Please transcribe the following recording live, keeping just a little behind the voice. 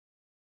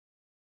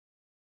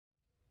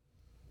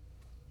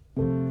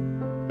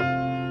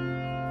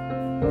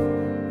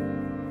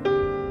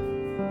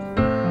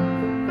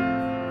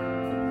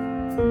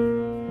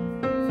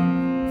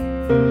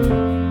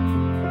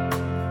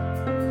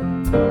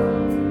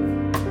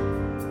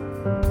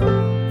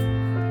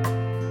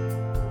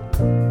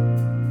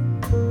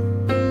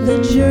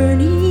The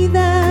journey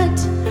that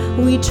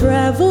we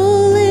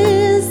travel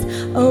is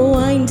a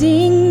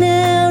winding,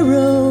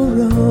 narrow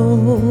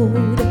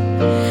road,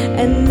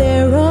 and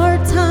there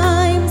are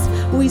times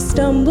we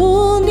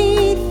stumble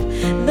neath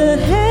the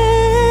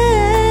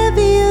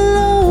heavy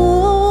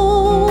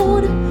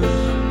load.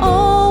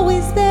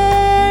 Always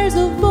there's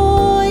a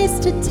voice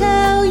to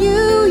tell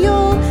you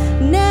you'll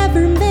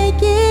never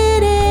make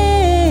it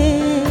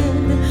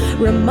in,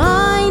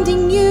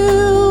 reminding you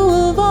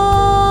of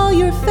all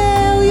your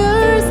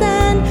failures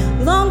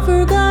and long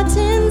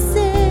forgotten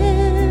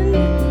sin.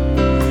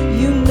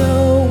 You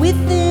know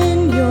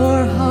within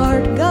your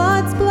heart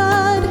God's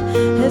blood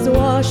has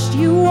washed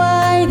you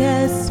white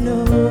as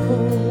snow.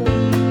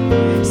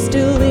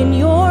 Still in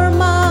your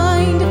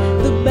mind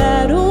the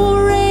battle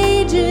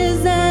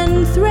rages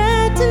and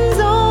threatens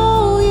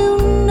all you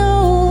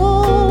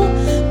know.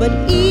 But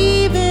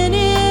even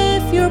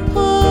if you're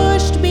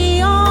pushed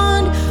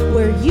beyond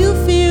where you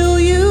feel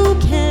you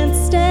can't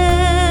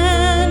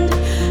stand,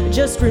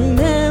 just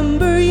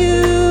remember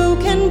you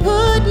can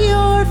put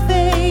your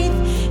faith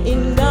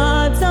in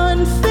God's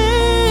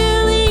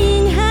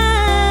unfailing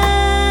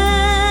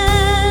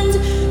hand.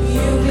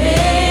 You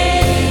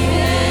may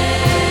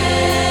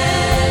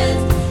bend,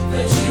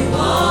 but you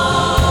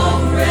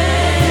won't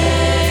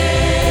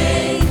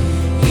break.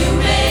 You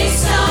may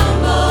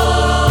stumble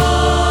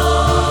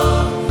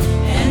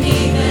and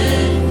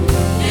even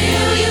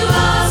feel you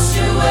lost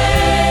your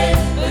way,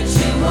 but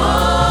you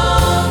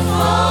won't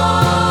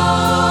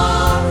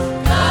fall.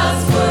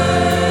 God's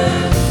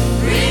word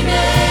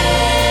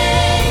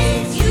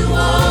remains. You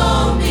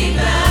won't be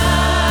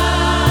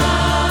bound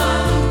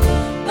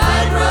by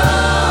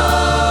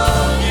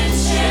broken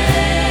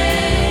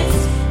chains.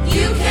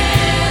 You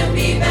can't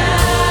be bound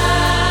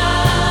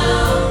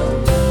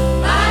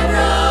by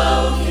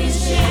broken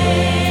chains.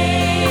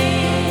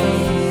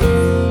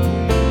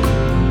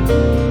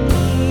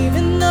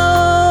 Even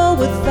though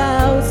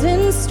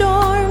 1,000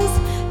 storms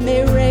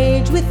may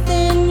rage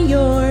within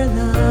your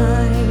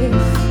life,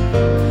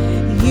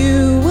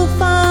 you will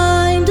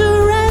find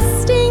a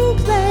resting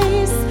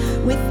place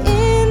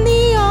within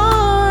the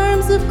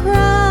arms of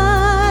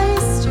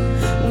Christ.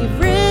 We've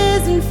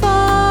risen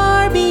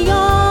far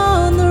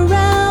beyond the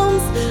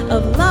realms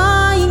of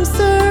lying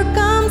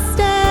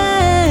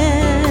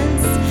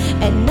circumstance,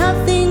 and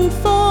nothing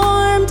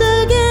formed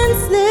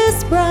against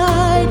this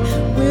bride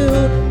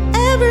will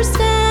ever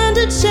stand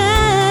a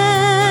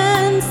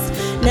chance.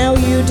 Now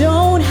you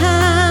don't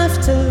have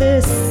to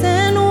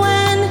listen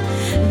when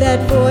that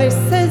voice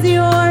says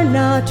you're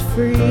not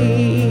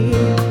free.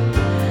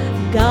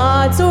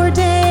 God's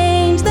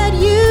ordained that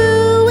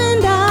you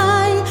and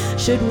I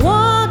should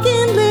walk